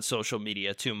get on social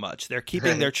media too much. They're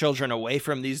keeping their children away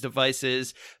from these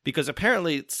devices because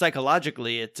apparently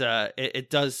psychologically it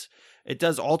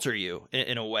does alter you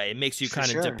in a way. It makes you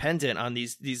kind of dependent on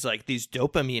these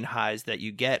dopamine highs that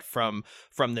you get from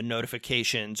the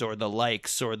notifications or the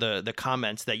likes or the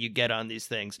comments that you get on these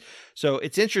things. So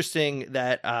it's interesting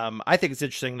that I think it's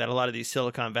interesting that a lot of these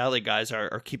Silicon Valley guys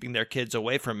are keeping their kids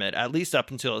away from it, at least up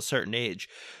until a certain age.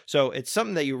 So it's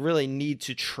something that you really need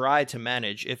to try to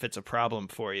manage if it's a problem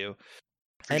for you.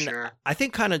 I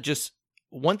think kind of just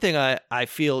one thing I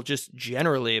feel just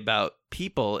generally about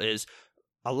people is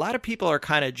a lot of people are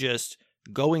kind of just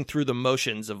going through the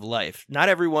motions of life. Not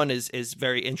everyone is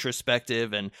very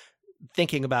introspective and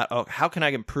thinking about, oh, how can I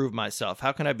improve myself?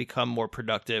 How can I become more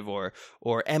productive? Or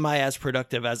am I as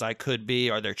productive as I could be?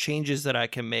 Are there changes that I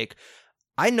can make?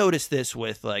 I noticed this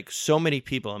with like so many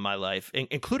people in my life,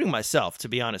 including myself, to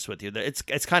be honest with you, that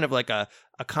it's kind of like a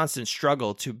constant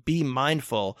struggle to be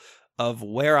mindful of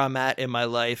where I'm at in my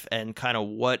life and kind of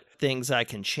what things I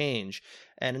can change.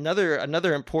 And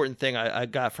another important thing I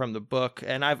got from the book,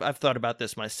 and I've thought about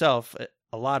this myself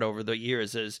a lot over the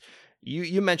years, is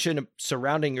you mentioned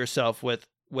surrounding yourself with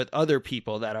other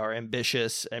people that are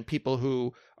ambitious and people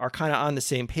who are kind of on the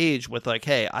same page with like,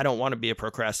 hey, I don't want to be a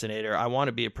procrastinator. I want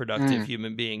to be a productive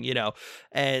human being, you know.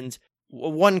 And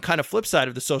one kind of flip side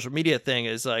of the social media thing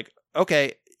is like,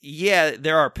 okay, yeah,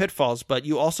 there are pitfalls, but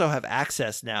you also have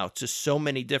access now to so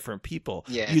many different people.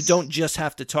 Yes. You don't just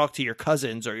have to talk to your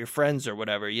cousins or your friends or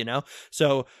whatever, you know?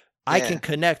 So I can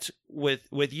connect with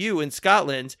you in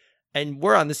Scotland and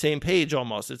we're on the same page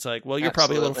almost. It's like, well, you're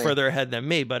probably a little further ahead than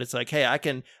me, but it's like, hey, I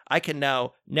can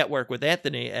now network with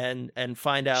Anthony and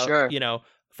find out, you know,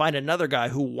 find another guy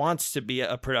who wants to be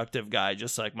a productive guy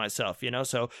just like myself, you know?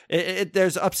 So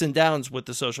there's ups and downs with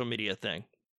the social media thing.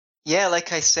 Yeah,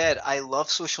 like I said, I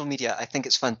love social media. I think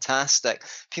it's fantastic.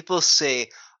 People say,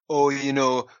 oh, you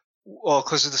know,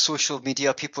 because of the social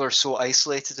media, people are so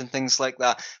isolated and things like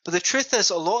that. But the truth is,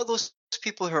 a lot of those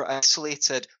people who are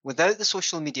isolated without the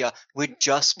social media would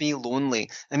just be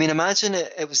lonely. I mean, imagine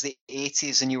it was the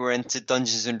 80s and you were into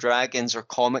Dungeons and Dragons or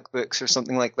comic books or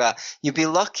something like that. You'd be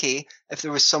lucky if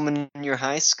there was someone in your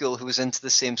high school who was into the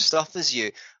same stuff as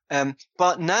you.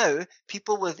 But now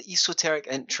people with esoteric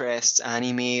interests,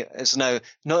 anime is now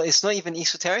it's not even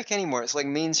esoteric anymore. It's like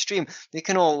mainstream. They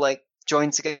can all like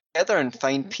join together and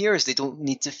find peers. They don't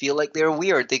need to feel like they're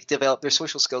weird. They develop their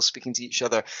social skills speaking to each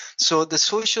other. So the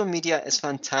social media is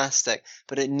fantastic,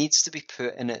 but it needs to be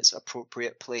put in its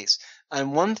appropriate place.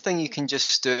 And one thing you can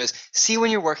just do is see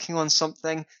when you're working on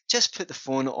something, just put the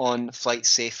phone on flight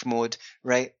safe mode,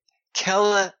 right?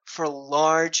 Kill it for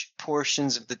large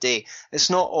portions of the day. It's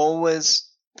not always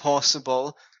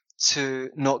possible to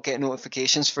not get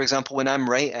notifications. For example, when I'm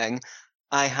writing,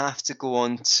 I have to go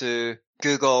on to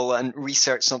Google and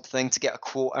research something to get a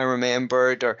quote I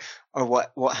remembered or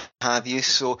what have you.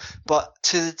 So, but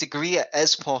to the degree it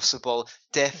is possible,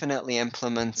 definitely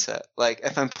implement it. Like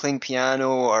if I'm playing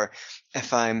piano or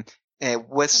if I'm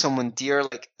with someone dear,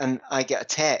 like, and I get a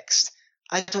text,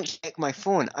 I don't check my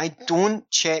phone. I don't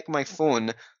check my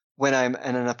phone when I'm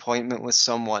in an appointment with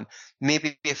someone.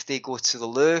 Maybe if they go to the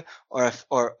loo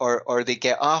or they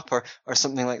get up or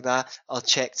something like that, I'll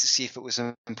check to see if it was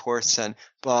important.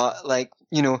 But like,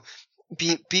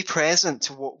 be present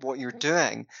to what you're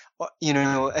doing.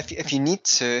 If you need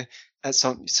to at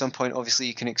some point, obviously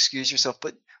you can excuse yourself.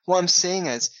 But what I'm saying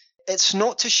is, it's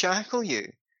not to shackle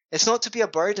you. It's not to be a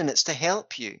burden. It's to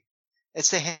help you. It's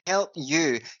to help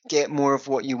you get more of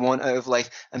what you want out of life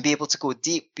and be able to go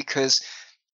deep, because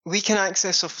we can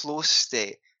access a flow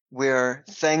state where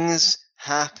things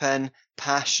happen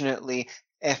passionately,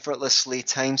 effortlessly,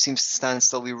 time seems to stand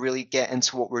still, we really get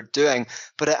into what we're doing,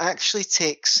 but it actually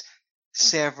takes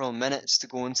several minutes to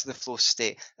go into the flow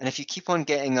state. And if you keep on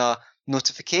getting a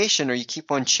notification or you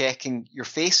keep on checking your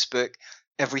Facebook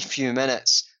every few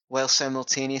minutes while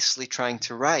simultaneously trying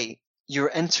to write,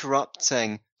 you're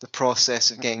interrupting the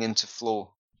process of getting into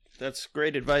flow. That's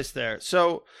great advice there.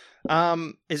 So,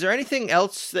 is there anything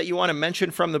else that you want to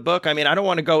mention from the book? I mean, I don't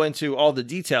want to go into all the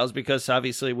details because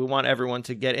obviously we want everyone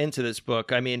to get into this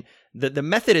book. I mean, the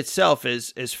method itself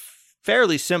is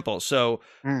fairly simple. So,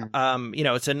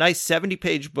 it's a nice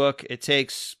 70-page book. It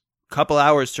takes a couple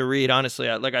hours to read. Honestly,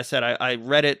 like I said, I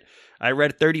read it. I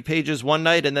read 30 pages one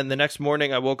night, and then the next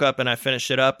morning I woke up and I finished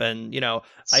it up. And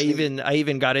I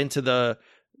even got into the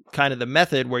kind of the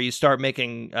method where you start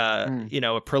making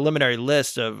a preliminary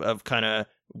list of kind of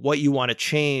what you want to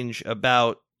change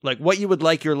about, like, what you would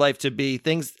like your life to be,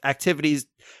 activities,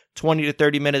 20 to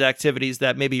 30 minute activities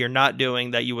that maybe you're not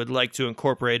doing that you would like to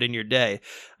incorporate in your day.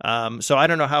 So I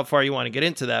don't know how far you want to get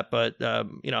into that, but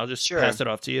I'll just pass it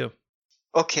off to you.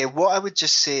 Okay, what I would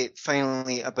just say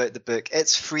finally about the book,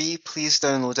 it's free. Please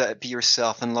download it at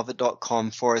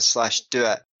beyourselfandloveit.com/do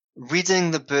it.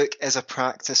 Reading the book is a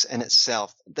practice in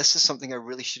itself. This is something I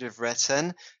really should have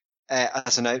written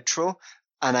as an outro,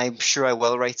 and I'm sure I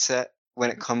will write it when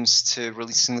it comes to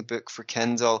releasing the book for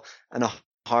Kindle and a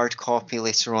hard copy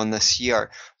later on this year.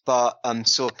 But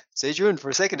so stay tuned for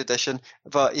a second edition.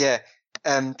 But yeah,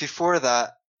 before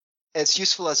that, it's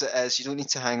useful as it is. You don't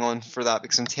need to hang on for that,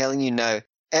 because I'm telling you now,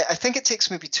 I think it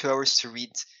takes maybe 2 hours to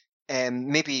read.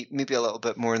 Maybe a little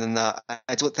bit more than that.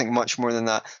 I don't think much more than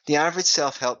that. The average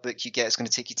self-help book you get is going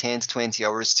to take you 10 to 20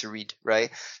 hours to read,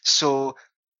 right? So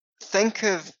think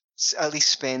of at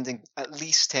least spending at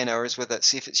least 10 hours with it.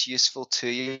 See if it's useful to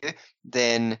you,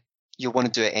 then you'll want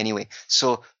to do it anyway.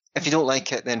 So if you don't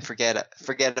like it, then forget it.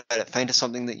 Forget about it. Find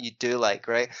something that you do like,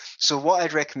 right? So what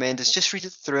I'd recommend is just read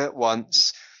it through it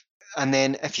once. And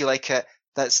then if you like it,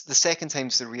 that's the second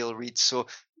time's the real read. So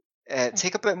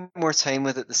take a bit more time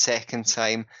with it the second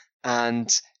time. And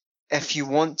if you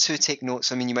want to take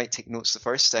notes, I mean, you might take notes the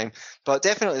first time, but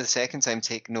definitely the second time,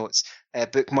 take notes.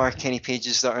 Bookmark any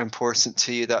pages that are important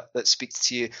to you, that speak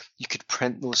to you. You could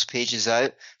print those pages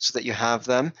out so that you have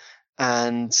them.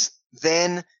 And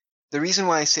then the reason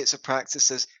why I say it's a practice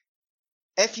is,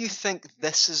 if you think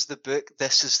this is the book,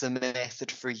 this is the method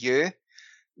for you,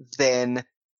 then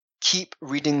keep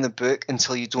reading the book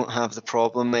until you don't have the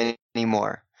problem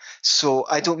anymore. So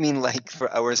I don't mean like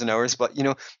for hours and hours, but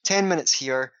 10 minutes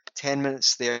here, 10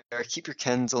 minutes there. Keep your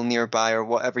Kindle nearby or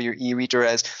whatever your e-reader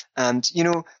is, and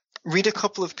read a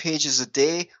couple of pages a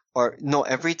day, or not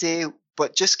every day,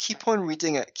 but just keep on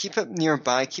reading it. Keep it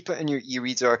nearby, keep it in your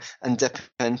e-reader, and dip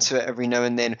into it every now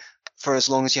and then for as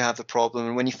long as you have the problem.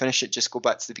 And when you finish it, just go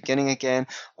back to the beginning again,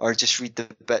 or just read the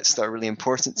bits that are really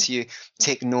important to you.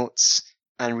 Take notes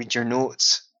and read your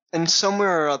notes. And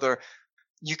somewhere or other,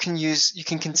 you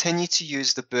can continue to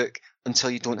use the book until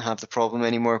you don't have the problem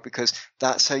anymore, because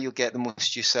that's how you'll get the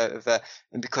most use out of it.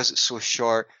 And because it's so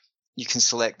short, you can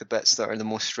select the bits that are the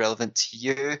most relevant to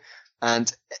you.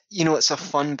 And it's a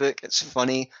fun book. It's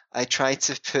funny. I tried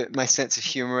to put my sense of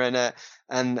humor in it,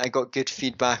 and I got good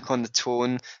feedback on the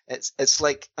tone. It's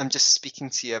like I'm just speaking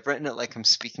to you. I've written it like I'm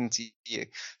speaking to you.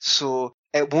 So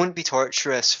it won't be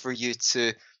torturous for you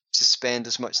to spend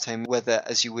as much time with it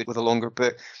as you would with a longer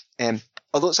book.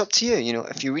 Although it's up to you.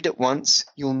 If you read it once,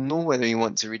 you'll know whether you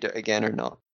want to read it again or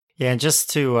not. Yeah, and just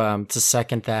to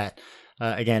second that,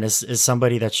 again, as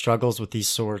somebody that struggles with these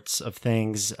sorts of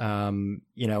things,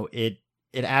 it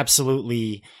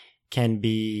absolutely can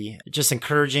be just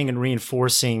encouraging and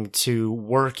reinforcing to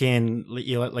work in,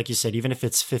 like you said, even if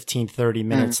it's 15, 30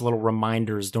 minutes, little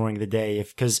reminders during the day.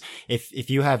 Because if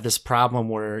you have this problem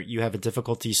where you have a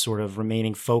difficulty sort of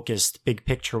remaining focused, big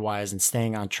picture wise, and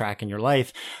staying on track in your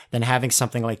life, then having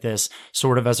something like this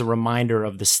sort of as a reminder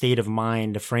of the state of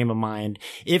mind, the frame of mind,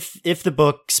 if the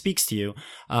book speaks to you,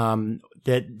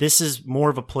 that this is more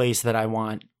of a place that I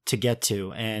want to get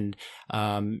to. And,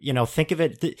 think of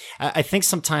it. I think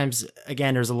sometimes,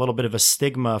 again, there's a little bit of a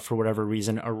stigma for whatever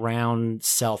reason around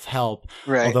self-help.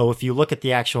 Right. Although if you look at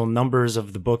the actual numbers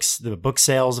of the book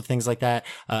sales of things like that,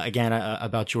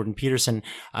 about Jordan Peterson,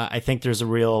 I think there's a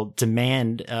real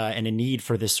demand and a need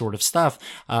for this sort of stuff.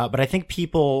 But I think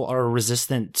people are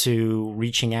resistant to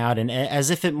reaching out, and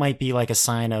as if it might be like a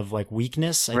sign of like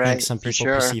weakness. I think some people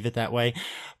perceive it that way.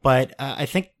 But I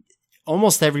think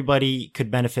almost everybody could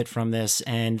benefit from this,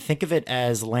 and think of it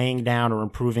as laying down or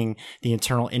improving the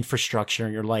internal infrastructure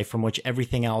in your life from which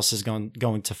everything else is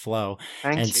going to flow.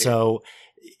 Thank you. So,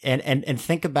 and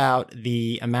think about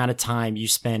the amount of time you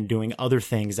spend doing other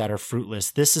things that are fruitless.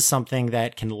 This is something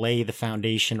that can lay the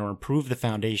foundation or improve the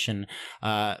foundation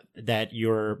that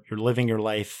you're living your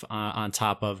life on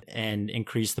top of, and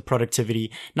increase the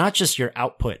productivity, not just your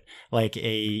output like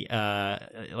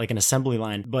an assembly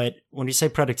line, but when you say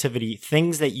productivity,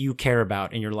 things that you care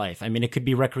about in your life. I mean, it could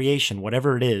be recreation,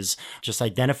 whatever it is, just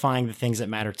identifying the things that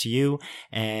matter to you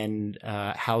and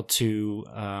how to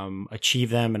achieve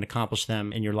them and accomplish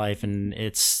them in your life. And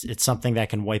it's something that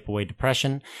can wipe away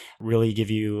depression, really give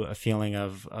you a feeling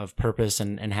of purpose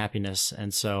and happiness.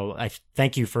 And so I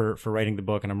thank you for writing the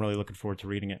book, and I'm really looking forward to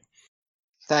reading it.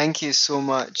 Thank you so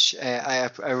much. I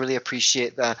really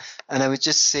appreciate that. And I would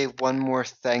just say one more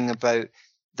thing about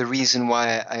the reason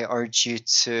why I urge you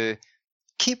to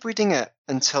keep reading it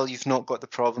until you've not got the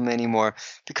problem anymore,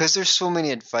 because there's so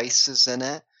many advices in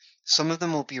it. Some of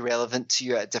them will be relevant to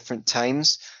you at different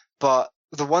times, but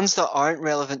the ones that aren't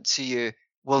relevant to you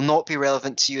will not be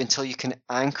relevant to you until you can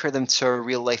anchor them to a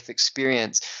real life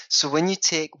experience. So when you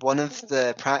take one of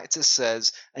the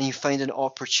practices and you find an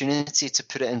opportunity to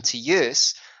put it into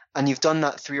use, and you've done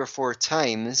that 3 or 4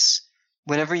 times,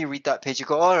 whenever you read that page, you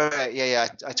go, all right, yeah,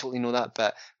 I totally know that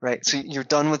bit, right? So you're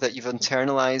done with it, you've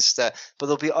internalized it. But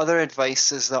there'll be other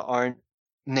advices that aren't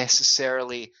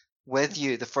necessarily with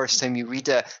you the first time you read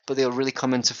it, but they'll really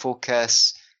come into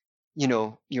focus.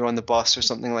 You're on the bus or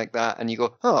something like that, and you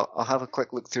go, oh, I'll have a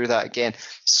quick look through that again.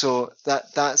 So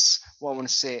that's what I want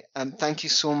to say. Thank you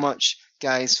so much,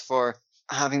 guys, for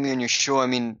having me on your show. I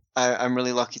mean, I'm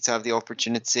really lucky to have the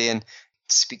opportunity and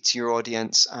speak to your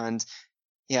audience, and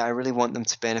yeah, I really want them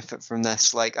to benefit from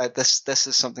this. Like this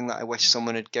is something that I wish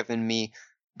someone had given me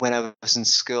when I was in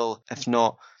school, if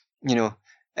not,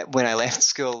 when I left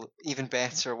school, even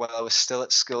better while I was still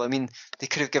at school. I mean, they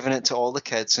could have given it to all the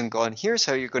kids and gone, here's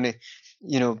how you're going to,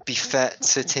 be fit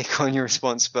to take on your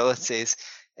responsibilities.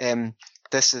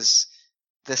 This is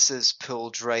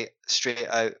pulled right straight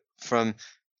out from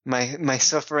my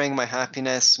suffering, my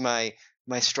happiness, my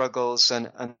struggles,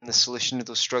 and the solution to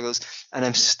those struggles. And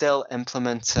I'm still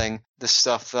implementing the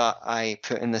stuff that I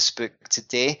put in this book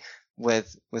today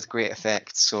with great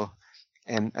effect. So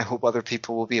I hope other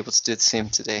people will be able to do the same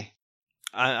today.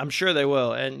 I'm sure they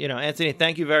will. And, Anthony,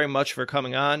 thank you very much for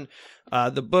coming on.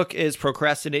 The book is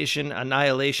Procrastination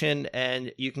Annihilation,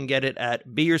 and you can get it at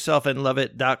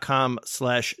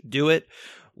beyourselfandloveit.com/doit.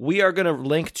 We are going to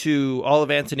link to all of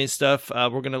Anthony's stuff. We're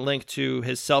going to link to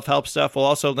his self-help stuff. We'll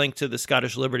also link to the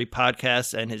Scottish Liberty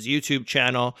podcast and his YouTube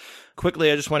channel.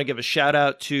 Quickly, I just want to give a shout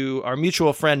out to our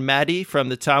mutual friend, Maddie from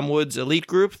the Tom Woods Elite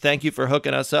Group. Thank you for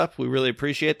hooking us up. We really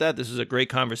appreciate that. This is a great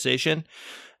conversation.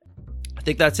 I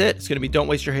think that's it. It's going to be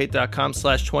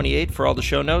don'twasteyourhate.com/28 for all the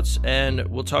show notes, and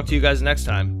we'll talk to you guys next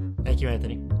time. Thank you,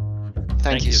 Anthony.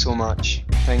 Thank you so much.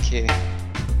 Thank you.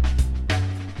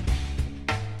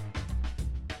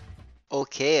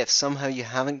 Okay, if somehow you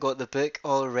haven't got the book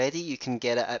already, you can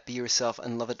get it at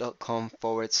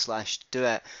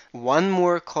beyourselfandloveit.com/doit. One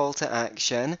more call to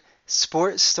action.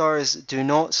 Sports stars do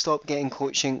not stop getting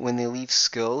coaching when they leave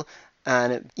school,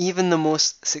 and even the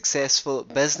most successful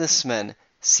businessmen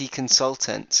see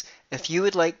consultants. If you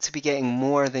would like to be getting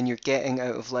more than you're getting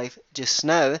out of life just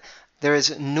now, there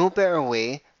is no better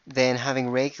way than having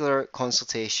regular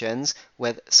consultations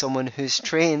with someone who's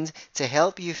trained to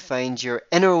help you find your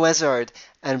inner wizard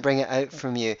and bring it out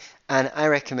from you. And I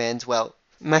recommend,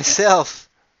 myself,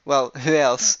 who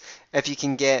else? If you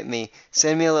can get me,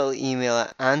 send me a little email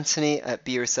at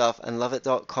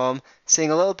anthony@beyourselfandloveit.com saying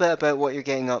a little bit about what you're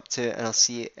getting up to, and I'll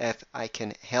see if I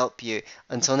can help you.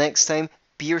 Until next time,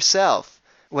 be yourself.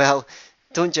 Well,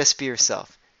 don't just be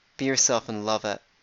yourself. Be yourself and love it.